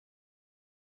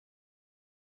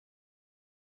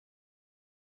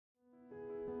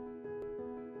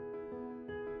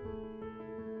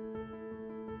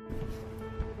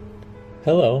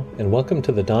Hello, and welcome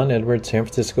to the Don Edwards San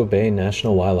Francisco Bay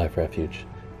National Wildlife Refuge.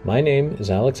 My name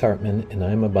is Alex Hartman, and I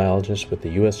am a biologist with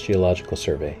the U.S. Geological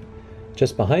Survey.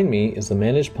 Just behind me is the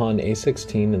managed pond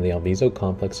A16 in the Alviso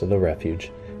complex of the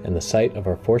refuge, and the site of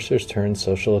our Forster's Tern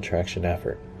social attraction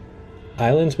effort.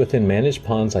 Islands within managed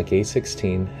ponds like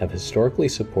A16 have historically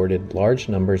supported large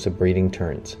numbers of breeding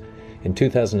terns. In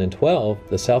 2012,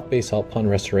 the South Bay Salt Pond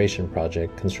Restoration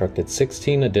Project constructed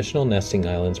 16 additional nesting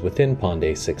islands within Pond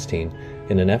A16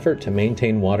 in an effort to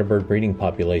maintain waterbird breeding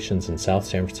populations in South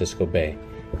San Francisco Bay,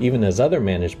 even as other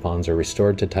managed ponds are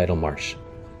restored to tidal marsh.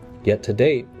 Yet to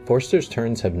date, Forster's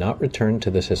terns have not returned to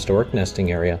this historic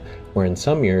nesting area where in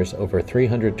some years over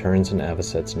 300 terns and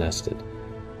avocets nested.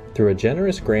 Through a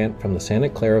generous grant from the Santa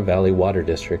Clara Valley Water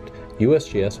District,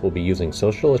 USGS will be using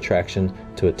social attraction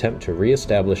to attempt to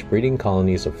re-establish breeding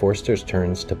colonies of Forster's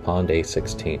terns to Pond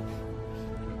A16.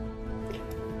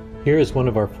 Here is one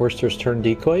of our Forster's tern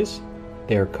decoys.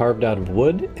 They are carved out of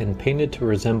wood and painted to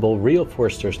resemble real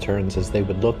Forster's terns as they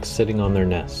would look sitting on their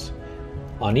nests.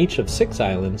 On each of 6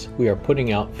 islands, we are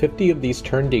putting out 50 of these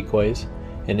tern decoys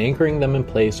and anchoring them in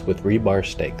place with rebar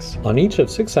stakes. On each of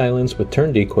 6 islands with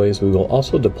tern decoys, we will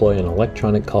also deploy an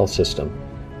electronic call system.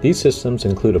 These systems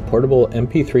include a portable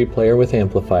MP3 player with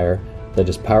amplifier that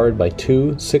is powered by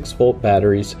 2 6-volt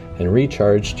batteries and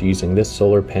recharged using this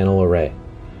solar panel array.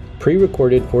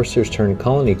 Pre-recorded Forster's Tern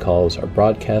colony calls are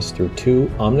broadcast through 2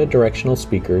 omnidirectional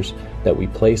speakers that we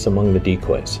place among the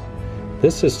decoys.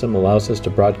 This system allows us to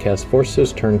broadcast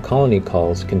Forster's Tern colony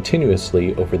calls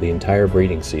continuously over the entire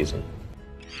breeding season.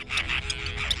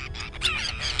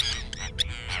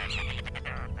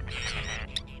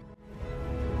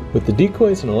 With the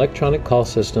decoys and electronic call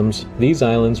systems, these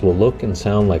islands will look and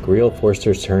sound like real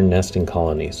Forster's Tern nesting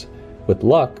colonies. With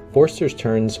luck, Forster's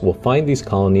terns will find these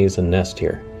colonies and nest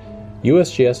here.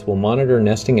 USGS will monitor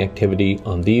nesting activity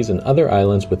on these and other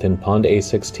islands within Pond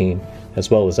A16,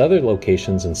 as well as other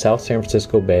locations in South San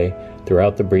Francisco Bay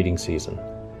throughout the breeding season.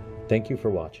 Thank you for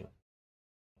watching.